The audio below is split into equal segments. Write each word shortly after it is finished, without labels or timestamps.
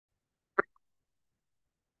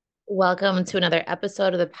Welcome to another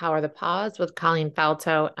episode of The Power of the Pause with Colleen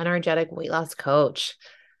Falto, energetic weight loss coach.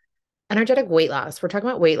 Energetic weight loss. We're talking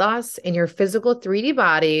about weight loss in your physical 3D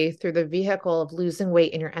body through the vehicle of losing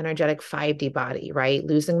weight in your energetic 5D body, right?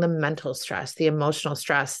 Losing the mental stress, the emotional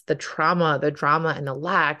stress, the trauma, the drama, and the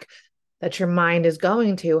lack that your mind is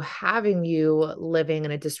going to, having you living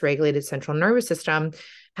in a dysregulated central nervous system,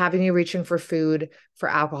 having you reaching for food, for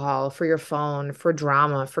alcohol, for your phone, for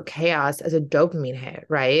drama, for chaos as a dopamine hit,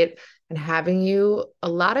 right? And having you a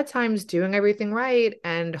lot of times doing everything right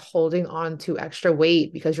and holding on to extra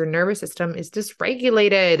weight because your nervous system is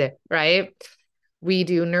dysregulated, right? We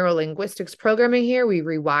do neurolinguistics programming here. We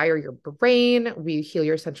rewire your brain, we heal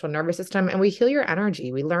your central nervous system, and we heal your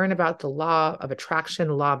energy. We learn about the law of attraction,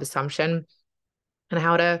 the law of assumption, and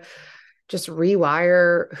how to just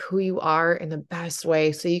rewire who you are in the best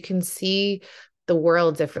way so you can see the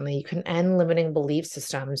world differently. You can end limiting belief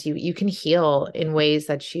systems. You can heal in ways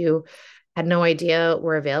that you had no idea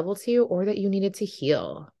were available to you or that you needed to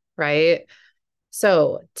heal, right?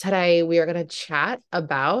 So today we are going to chat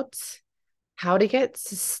about how to get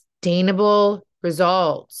sustainable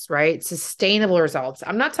results, right? Sustainable results.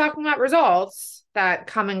 I'm not talking about results that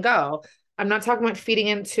come and go. I'm not talking about feeding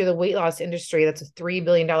into the weight loss industry. That's a $3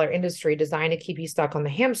 billion industry designed to keep you stuck on the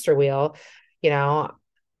hamster wheel. You know,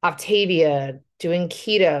 Octavia, doing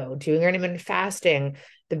keto, doing intermittent fasting,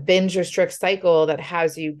 the binge restrict cycle that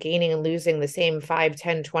has you gaining and losing the same 5,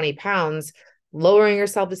 10, 20 pounds, lowering your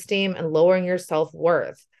self-esteem and lowering your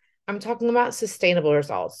self-worth. I'm talking about sustainable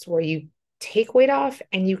results where you take weight off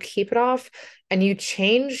and you keep it off and you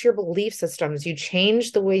change your belief systems. You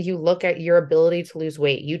change the way you look at your ability to lose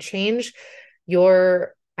weight. You change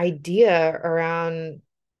your idea around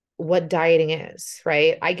what dieting is,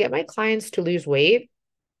 right? I get my clients to lose weight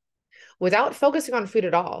without focusing on food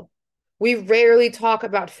at all. We rarely talk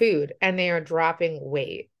about food and they are dropping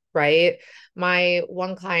weight, right? My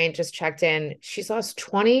one client just checked in. She's lost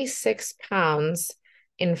 26 pounds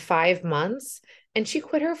in 5 months and she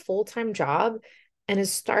quit her full-time job and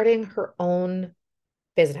is starting her own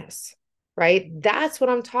business, right? That's what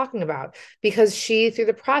I'm talking about because she, through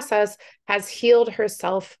the process, has healed her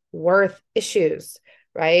self-worth issues,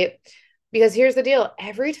 right? Because here's the deal.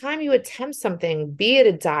 Every time you attempt something, be it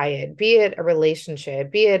a diet, be it a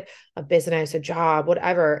relationship, be it a business, a job,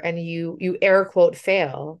 whatever, and you air quote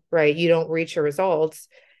fail, right? You don't reach your results,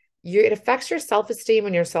 it affects your self-esteem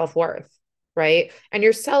and your self-worth, right? And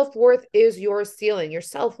your self-worth is your ceiling. Your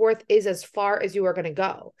self-worth is as far as you are going to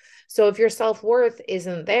go. So if your self-worth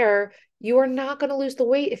isn't there, you are not going to lose the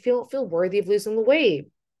weight if you don't feel worthy of losing the weight.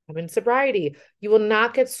 I'm in sobriety. You will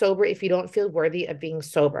not get sober if you don't feel worthy of being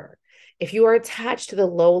sober. If you are attached to the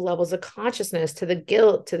low levels of consciousness, to the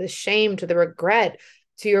guilt, to the shame, to the regret,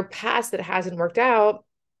 to your past that hasn't worked out,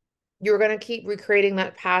 you're going to keep recreating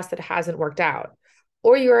that past that hasn't worked out.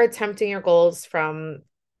 Or you're attempting your goals from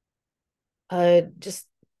just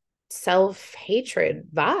self-hatred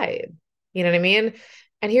vibe. You know what I mean?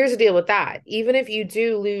 And here's the deal with that. Even if you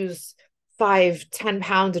do lose 5, 10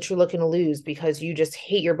 pounds that you're looking to lose because you just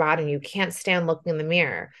hate your body and you can't stand looking in the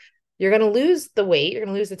mirror, you're going to lose the weight. You're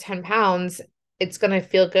going to lose the 10 pounds. It's going to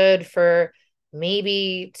feel good for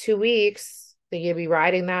maybe 2 weeks. That you'll be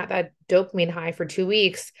riding that dopamine high for 2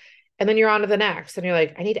 weeks. And then you're on to the next. And you're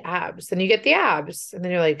like, I need abs. Then you get the abs. And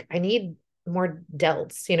then you're like, I need more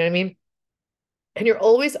delts. You know what I mean? And you're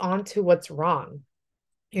always on to what's wrong.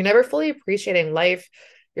 You're never fully appreciating life,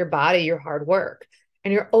 your body, your hard work.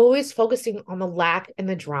 And you're always focusing on the lack and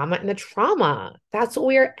the drama and the trauma. That's what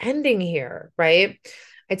we are ending here, right?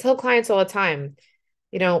 I tell clients all the time,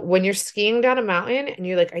 when you're skiing down a mountain and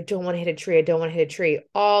you're like, I don't want to hit a tree. I don't want to hit a tree.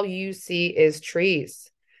 All you see is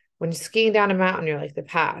trees. When you're skiing down a mountain, you're like the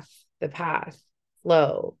path,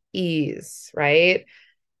 flow, ease, right?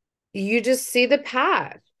 You just see the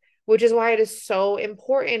path, which is why it is so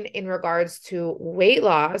important in regards to weight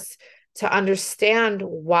loss to understand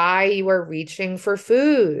why you are reaching for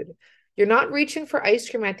food. You're not reaching for ice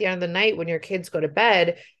cream at the end of the night when your kids go to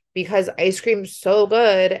bed because ice cream's so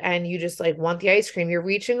good and you just like want the ice cream. You're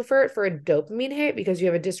reaching for it for a dopamine hit because you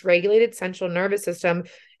have a dysregulated central nervous system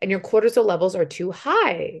and your cortisol levels are too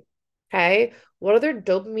high. Okay. What other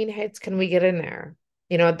dopamine hits can we get in there?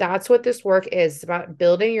 That's what this work is. It's about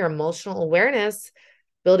building your emotional awareness,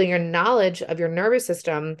 building your knowledge of your nervous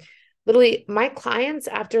system. Literally, my clients,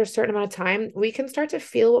 after a certain amount of time, we can start to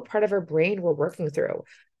feel what part of our brain we're working through.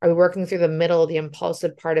 Are we working through the middle, the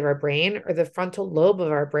impulsive part of our brain, or the frontal lobe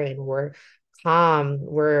of our brain? We're calm,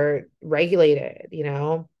 we're regulated,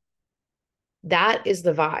 That is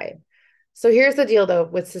the vibe. So here's the deal though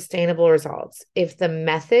with sustainable results. If the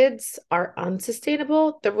methods are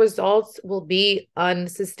unsustainable, the results will be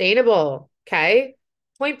unsustainable. Okay.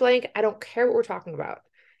 Point blank, I don't care what we're talking about.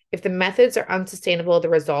 If the methods are unsustainable, the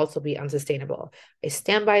results will be unsustainable. I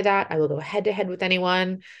stand by that. I will go head to head with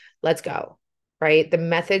anyone. Let's go. Right. The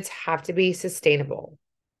methods have to be sustainable.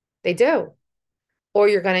 They do. Or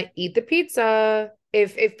you're going to eat the pizza.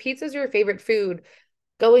 If pizza is your favorite food,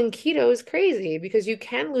 going keto is crazy because you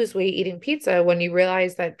can lose weight eating pizza when you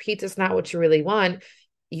realize that pizza is not what you really want.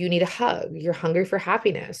 You need a hug. You're hungry for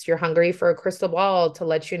happiness. You're hungry for a crystal ball to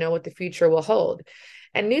let you know what the future will hold.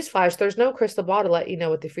 And newsflash, there's no crystal ball to let you know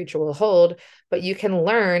what the future will hold, but you can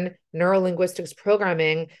learn neurolinguistics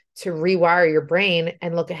programming to rewire your brain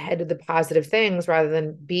and look ahead to the positive things rather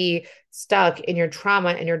than be stuck in your trauma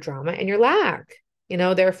and your drama and your lack.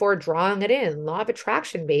 Therefore drawing it in. Law of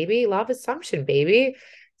attraction, baby. Law of assumption, baby.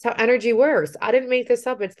 It's how energy works. I didn't make this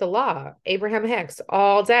up. It's the law. Abraham Hicks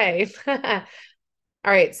all day. All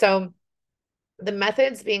right. So the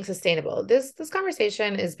methods being sustainable. This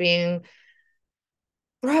conversation is being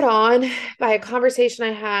brought on by a conversation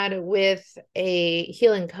I had with a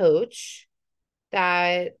healing coach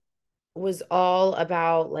that was all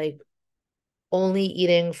about like only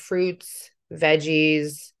eating fruits,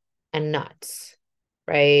 veggies, and nuts,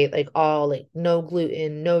 right? Like all like no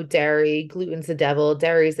gluten, no dairy, gluten's the devil,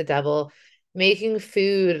 dairy's the devil, making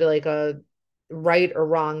food like a right or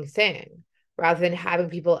wrong thing rather than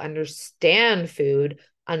having people understand food,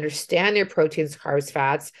 understand their proteins, carbs,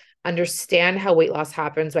 fats, understand how weight loss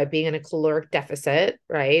happens by being in a caloric deficit,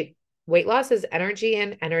 right? Weight loss is energy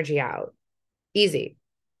in, energy out. Easy.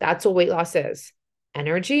 That's what weight loss is.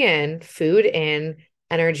 Energy in, food in,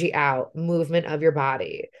 energy out, movement of your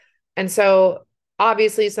body. And so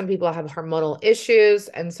obviously some people have hormonal issues,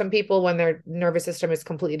 and some people, when their nervous system is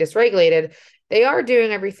completely dysregulated, they are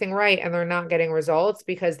doing everything right and they're not getting results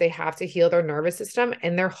because they have to heal their nervous system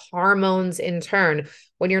and their hormones in turn.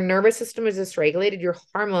 When your nervous system is dysregulated, your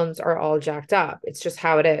hormones are all jacked up. It's just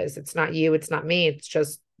how it is. It's not you, it's not me. It's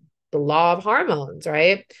just the law of hormones,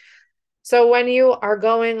 right? So when you are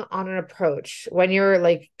going on an approach, when you're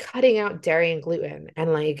like cutting out dairy and gluten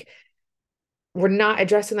and like we're not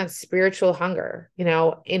addressing that spiritual hunger.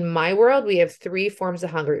 In my world, we have three forms of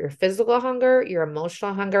hunger: your physical hunger, your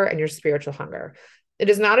emotional hunger, and your spiritual hunger. It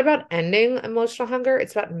is not about ending emotional hunger.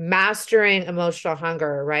 It's about mastering emotional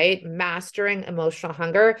hunger, right? Mastering emotional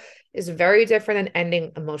hunger is very different than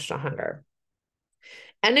ending emotional hunger.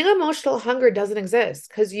 Ending emotional hunger doesn't exist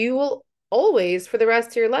because you will always, for the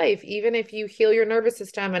rest of your life, even if you heal your nervous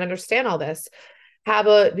system and understand all this,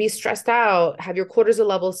 be stressed out, have your cortisol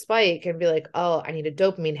levels spike and be like, oh, I need a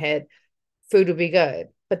dopamine hit. Food would be good.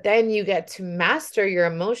 But then you get to master your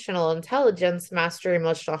emotional intelligence, master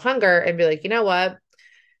emotional hunger, and be like, you know what?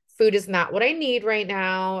 Food is not what I need right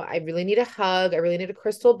now. I really need a hug. I really need a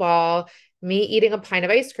crystal ball. Me eating a pint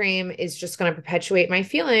of ice cream is just going to perpetuate my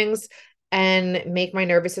feelings and make my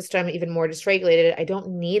nervous system even more dysregulated. I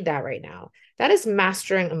don't need that right now. That is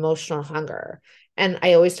mastering emotional hunger. And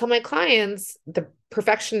I always tell my clients the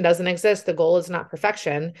perfection doesn't exist. The goal is not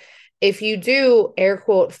perfection. If you do, air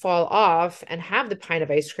quote, fall off and have the pint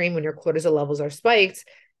of ice cream when your cortisol levels are spiked,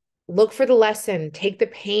 look for the lesson, take the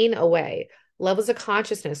pain away. Levels of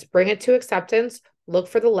consciousness, bring it to acceptance, look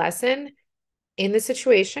for the lesson in the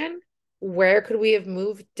situation. Where could we have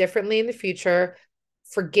moved differently in the future?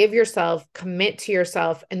 Forgive yourself, commit to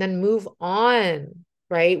yourself, and then move on,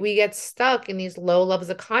 right? We get stuck in these low levels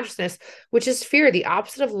of consciousness, which is fear. The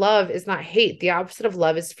opposite of love is not hate. The opposite of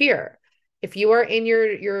love is fear. If you are in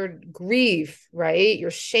your grief, right?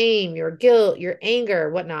 Your shame, your guilt, your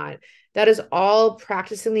anger, whatnot, that is all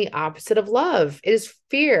practicing the opposite of love. It is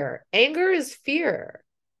fear. Anger is fear.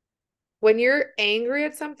 When you're angry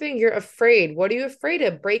at something, you're afraid. What are you afraid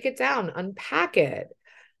of? Break it down, unpack it,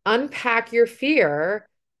 unpack your fear,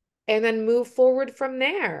 and then move forward from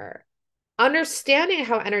there. Understanding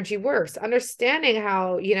how energy works, understanding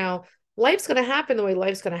how, life's going to happen the way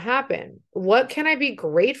life's going to happen. What can I be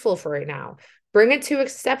grateful for right now? Bring it to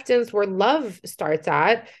acceptance where love starts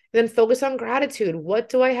at, then focus on gratitude. What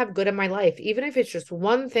do I have good in my life? Even if it's just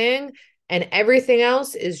one thing and everything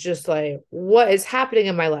else is just like, what is happening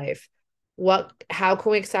in my life? How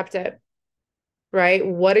can we accept it? Right?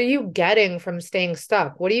 What are you getting from staying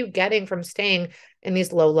stuck? What are you getting from staying in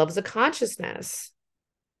these low levels of consciousness?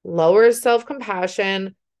 Lower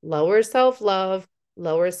self-compassion, lower self-love,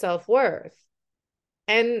 lower self-worth.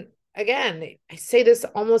 And again, I say this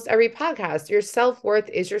almost every podcast, your self-worth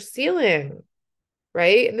is your ceiling,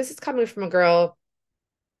 right? And this is coming from a girl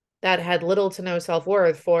that had little to no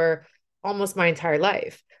self-worth for almost my entire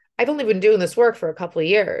life. I've only been doing this work for a couple of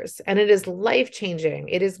years, and it is life-changing.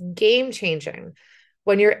 It is game-changing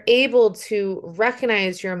when you're able to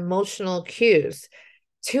recognize your emotional cues,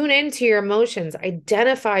 tune into your emotions,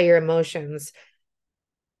 identify your emotions,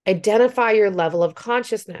 identify your level of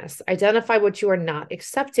consciousness, identify what you are not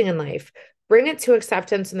accepting in life, bring it to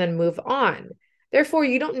acceptance, and then move on. Therefore,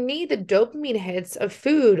 you don't need the dopamine hits of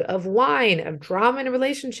food, of wine, of drama in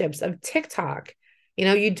relationships, of TikTok.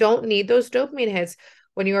 You don't need those dopamine hits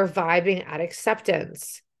when you are vibing at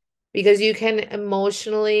acceptance, because you can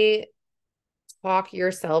emotionally talk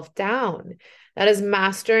yourself down. That is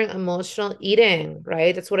mastering emotional eating,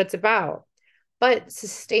 right? That's what it's about. But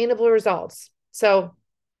sustainable results. So,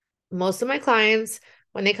 most of my clients,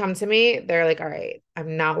 when they come to me, they're like, all right,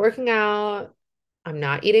 I'm not working out. I'm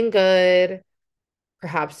not eating good,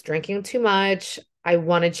 perhaps drinking too much. I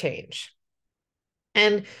want to change.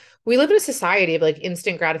 And we live in a society of like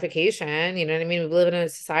instant gratification. You know what I mean? We live in a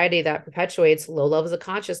society that perpetuates low levels of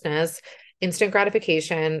consciousness, instant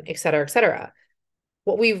gratification, et cetera, et cetera.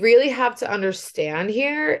 What we really have to understand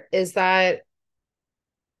here is that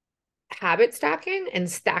habit stacking and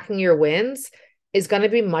stacking your wins is going to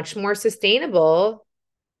be much more sustainable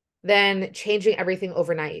than changing everything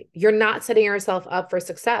overnight. You're not setting yourself up for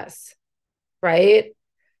success, right?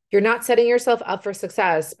 You're not setting yourself up for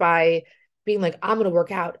success by being like, I'm going to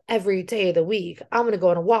work out every day of the week. I'm going to go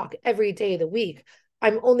on a walk every day of the week.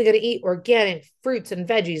 I'm only going to eat organic fruits and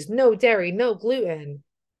veggies, no dairy, no gluten.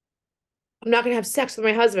 I'm not going to have sex with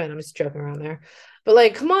my husband. I'm just joking around there. But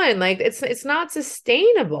like, come on, like it's not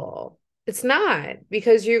sustainable. It's not,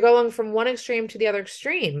 because you're going from one extreme to the other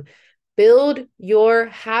extreme. Build your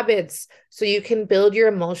habits so you can build your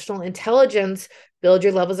emotional intelligence, build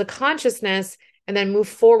your levels of consciousness, and then move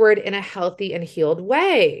forward in a healthy and healed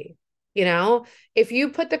way. If you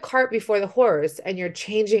put the cart before the horse and you're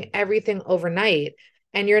changing everything overnight,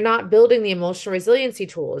 and you're not building the emotional resiliency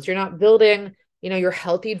tools, you're not building, your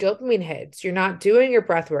healthy dopamine hits, you're not doing your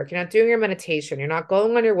breath work, you're not doing your meditation, you're not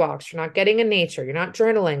going on your walks, you're not getting in nature, you're not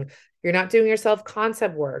journaling, you're not doing your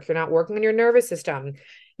self-concept work, you're not working on your nervous system,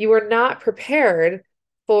 you are not prepared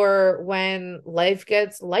for when life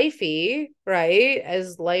gets lifey, right?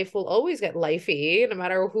 As life will always get lifey, no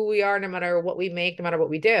matter who we are, no matter what we make, no matter what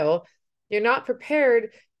we do. You're not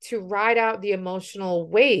prepared to ride out the emotional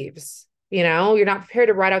waves. You're not prepared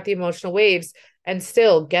to ride out the emotional waves and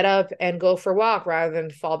still get up and go for a walk rather than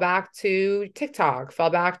fall back to TikTok, fall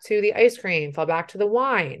back to the ice cream, fall back to the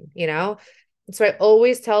wine. And so I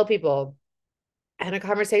always tell people, I had a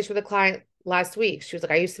conversation with a client last week. She was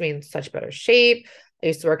like, I used to be in such better shape. I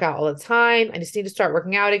used to work out all the time. I just need to start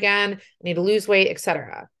working out again. I need to lose weight,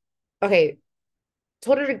 etc. Okay.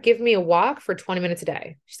 Told her to give me a walk for 20 minutes a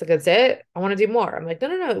day. She's like, that's it. I want to do more. I'm like,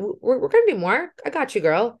 no. We're going to do more. I got you,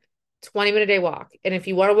 girl. 20-minute a day walk. And if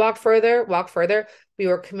you want to walk further, walk further. We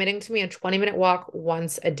were committing to me a 20-minute walk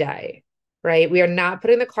once a day, right? We are not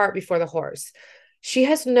putting the cart before the horse. She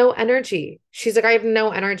has no energy. She's like, I have no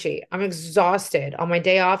energy. I'm exhausted. On my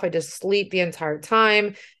day off, I just sleep the entire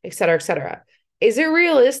time, et cetera, et cetera. Is it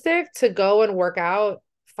realistic to go and work out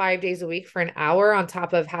 5 days a week for an hour on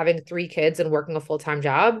top of having 3 kids and working a full-time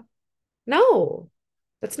job? No,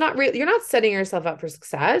 that's not real. You're not setting yourself up for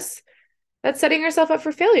success. That's setting yourself up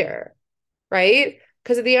for failure, right?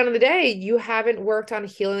 Because at the end of the day, you haven't worked on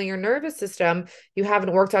healing your nervous system. You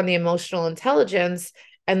haven't worked on the emotional intelligence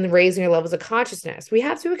and raising your levels of consciousness. We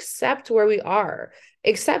have to accept where we are.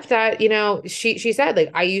 Accept that, she said, like,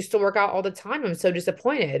 I used to work out all the time. I'm so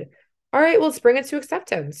disappointed. All right, well, let's bring it to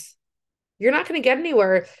acceptance. You're not going to get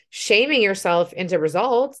anywhere shaming yourself into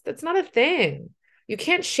results. That's not a thing. You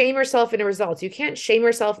can't shame yourself into results. You can't shame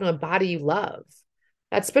yourself into a body you love.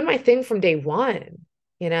 That's been my thing from day one.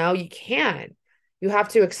 You can't. You have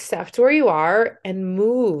to accept where you are and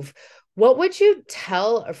move. What would you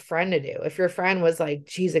tell a friend to do if your friend was like,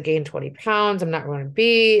 geez, I gained 20 pounds. I'm not where I want to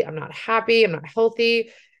be. I'm not happy. I'm not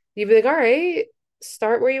healthy. You'd be like, all right,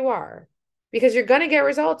 start where you are, because you're going to get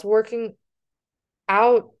results working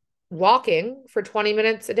out, walking for 20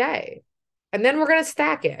 minutes a day. And then we're going to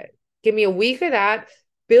stack it. Give me a week of that.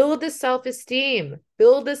 Build the self-esteem,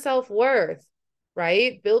 build the self-worth,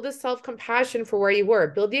 right? Build the self-compassion for where you were,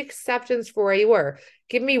 build the acceptance for where you were.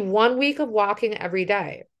 Give me 1 week of walking every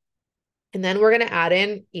day. And then we're going to add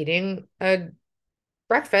in eating a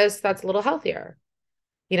breakfast that's a little healthier,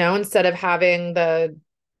 instead of having the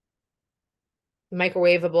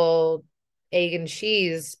microwavable egg and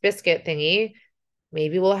cheese biscuit thingy.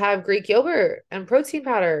 Maybe we'll have Greek yogurt and protein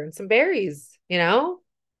powder and some berries,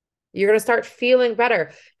 You're going to start feeling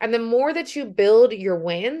better. And the more that you build your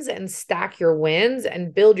wins and stack your wins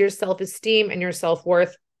and build your self-esteem and your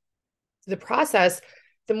self-worth, the process,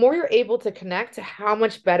 the more you're able to connect to how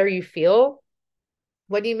much better you feel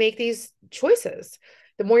when you make these choices,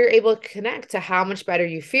 the more you're able to connect to how much better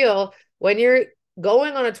you feel when you're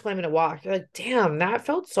going on a 20-minute walk. You're like, damn, that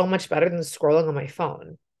felt so much better than scrolling on my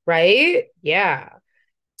phone, right? Yeah.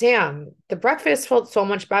 Damn, the breakfast felt so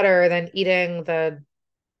much better than eating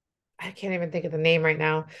I can't even think of the name right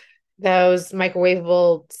now, those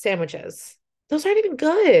microwavable sandwiches. Those aren't even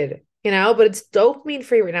good, but it's dopamine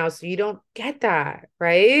free right now. So you don't get that,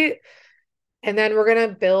 right? And then we're going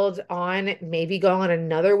to build on maybe going on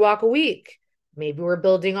another walk a week. Maybe we're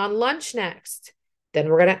building on lunch next. Then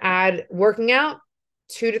we're going to add working out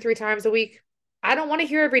 2 to 3 times a week. I don't want to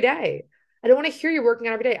hear every day. I don't want to hear you working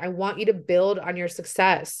out every day. I want you to build on your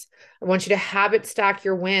success. I want you to habit stack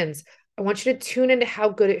your wins. I want you to tune into how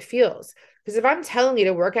good it feels. Because if I'm telling you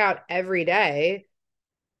to work out every day,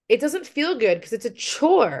 it doesn't feel good because it's a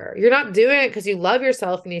chore. You're not doing it because you love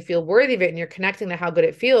yourself and you feel worthy of it and you're connecting to how good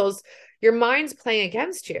it feels. Your mind's playing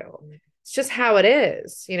against you. It's just how it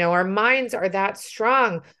is. Our minds are that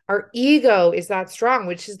strong. Our ego is that strong,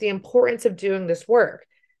 which is the importance of doing this work.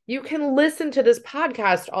 You can listen to this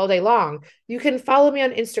podcast all day long. You can follow me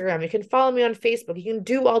on Instagram. You can follow me on Facebook. You can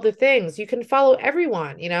do all the things. You can follow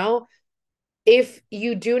everyone. If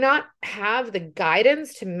you do not have the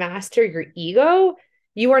guidance to master your ego,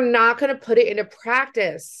 you are not going to put it into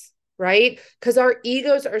practice, right? Because our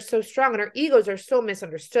egos are so strong and our egos are so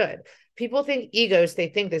misunderstood. People think egos, they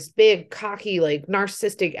think this big, cocky, like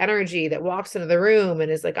narcissistic energy that walks into the room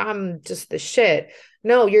and is like, I'm just the shit.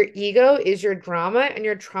 No, your ego is your drama and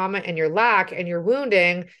your trauma and your lack and your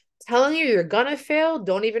wounding telling you you're going to fail.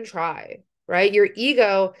 Don't even try, right? Your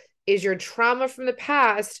ego is your trauma from the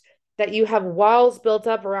past that you have walls built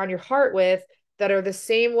up around your heart with that are the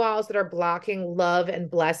same walls that are blocking love and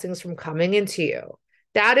blessings from coming into you.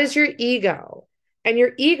 That is your ego. And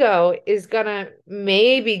your ego is going to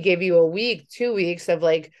maybe give you a week, 2 weeks of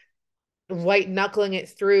like white knuckling it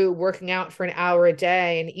through, working out for an hour a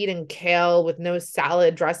day and eating kale with no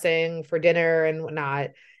salad dressing for dinner and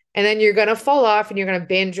whatnot. And then you're going to fall off and you're going to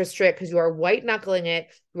binge restrict because you are white knuckling it.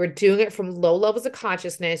 You are doing it from low levels of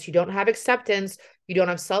consciousness. You don't have acceptance. You don't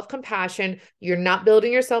have self-compassion. You're not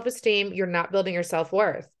building your self-esteem. You're not building your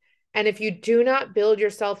self-worth. And if you do not build your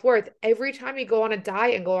self-worth, every time you go on a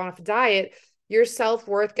diet and go off a diet, your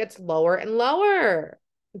self-worth gets lower and lower.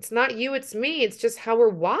 It's not you, it's me. It's just how we're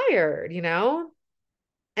wired,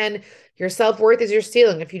 And your self-worth is your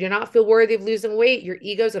ceiling. If you do not feel worthy of losing weight, your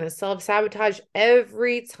ego is going to self-sabotage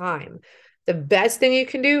every time. The best thing you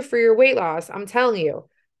can do for your weight loss, I'm telling you,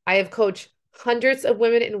 I have coached hundreds of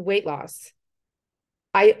women in weight loss.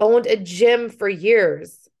 I owned a gym for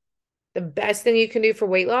years. The best thing you can do for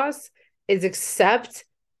weight loss is accept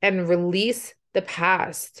and release the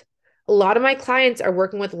past. A lot of my clients are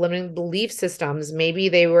working with limiting belief systems. Maybe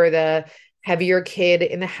they were the heavier kid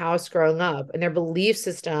in the house growing up, and their belief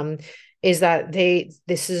system is that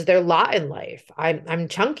this is their lot in life. I'm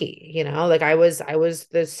chunky, like I was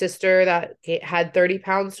the sister that had 30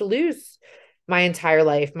 pounds to lose my entire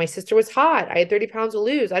life. My sister was hot. I had 30 pounds to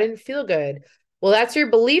lose. I didn't feel good. Well, that's your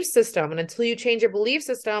belief system. And until you change your belief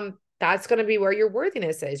system, that's going to be where your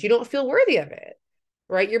worthiness is. You don't feel worthy of it,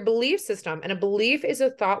 right? Your belief system. And a belief is a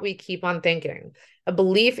thought we keep on thinking. A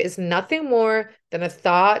belief is nothing more than a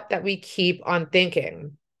thought that we keep on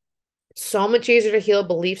thinking. So much easier to heal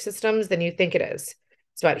belief systems than you think it is.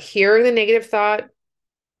 It's about hearing the negative thought,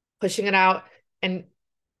 pushing it out, and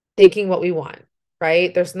thinking what we want,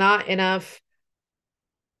 right? There's not enough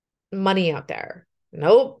money out there.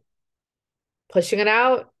 Nope. Pushing it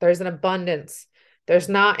out, there's an abundance. There's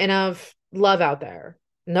not enough love out there.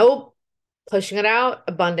 Nope. Pushing it out,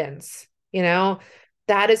 abundance.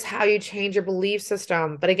 That is how you change your belief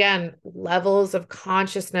system. But again, levels of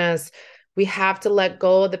consciousness. We have to let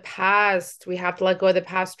go of the past. We have to let go of the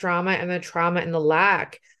past drama and the trauma and the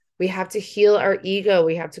lack. We have to heal our ego.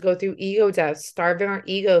 We have to go through ego death, starving our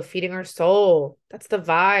ego, feeding our soul. That's the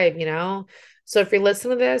vibe. So if you're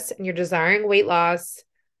listening to this and you're desiring weight loss,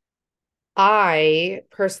 I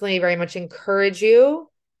personally very much encourage you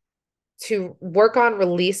to work on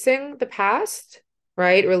releasing the past,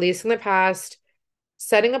 right? Releasing the past,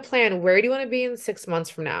 setting a plan. Where do you want to be in 6 months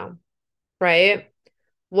from now, right?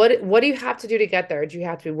 What do you have to do to get there? Do you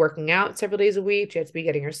have to be working out several days a week? Do you have to be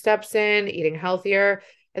getting your steps in, eating healthier,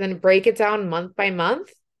 and then break it down month by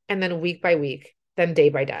month, and then week by week, then day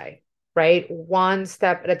by day, right? One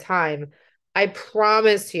step at a time. I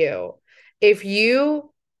promise you, if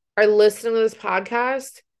you are listening to this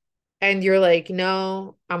podcast and you're like,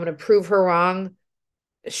 no, I'm going to prove her wrong,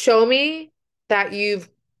 show me that you've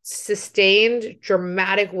sustained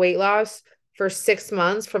dramatic weight loss for 6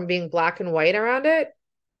 months from being black and white around it.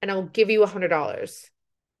 and I'll give you $100,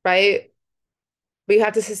 right? But you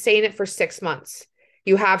have to sustain it for 6 months.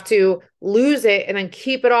 You have to lose it and then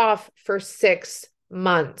keep it off for 6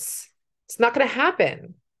 months. It's not going to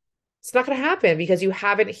happen. It's not going to happen because you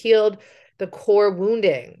haven't healed the core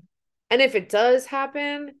wounding. And if it does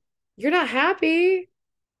happen, you're not happy.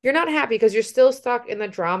 You're not happy because you're still stuck in the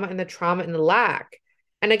drama and the trauma and the lack.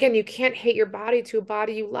 And again, you can't hate your body to a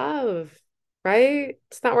body you love, right?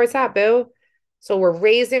 It's not where it's at, boo. So we're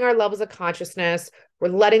raising our levels of consciousness. We're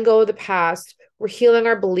letting go of the past. We're healing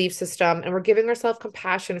our belief system and we're giving ourselves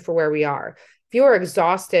compassion for where we are. If you are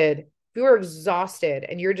exhausted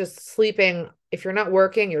and you're just sleeping, if you're not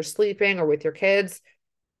working, you're sleeping or with your kids,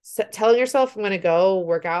 telling yourself I'm going to go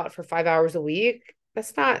work out for 5 hours a week,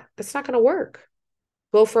 that's not going to work.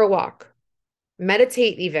 Go for a walk,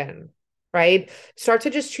 meditate even, right? Start to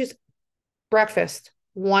just choose breakfast,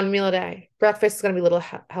 one meal a day. Breakfast is going to be a little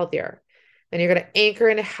healthier. Then you're going to anchor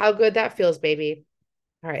into how good that feels, baby.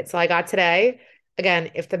 All right, so I got today.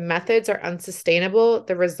 Again, if the methods are unsustainable,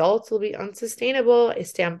 the results will be unsustainable. I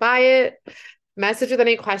stand by it. Message with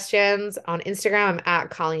any questions. On Instagram, I'm at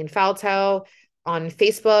Colleen Falto. On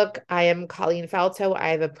Facebook, I am Colleen Falto. I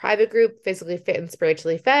have a private group, Physically Fit and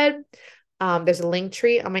Spiritually Fed. There's a link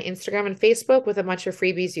tree on my Instagram and Facebook with a bunch of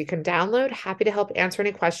freebies you can download. Happy to help answer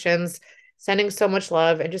any questions. Sending so much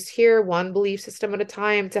love and just hear one belief system at a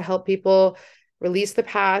time to help people release the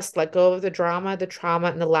past, let go of the drama, the trauma,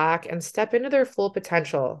 and the lack, and step into their full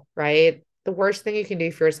potential, right? The worst thing you can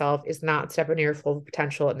do for yourself is not step into your full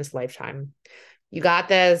potential in this lifetime. You got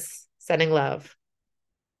this. Sending love.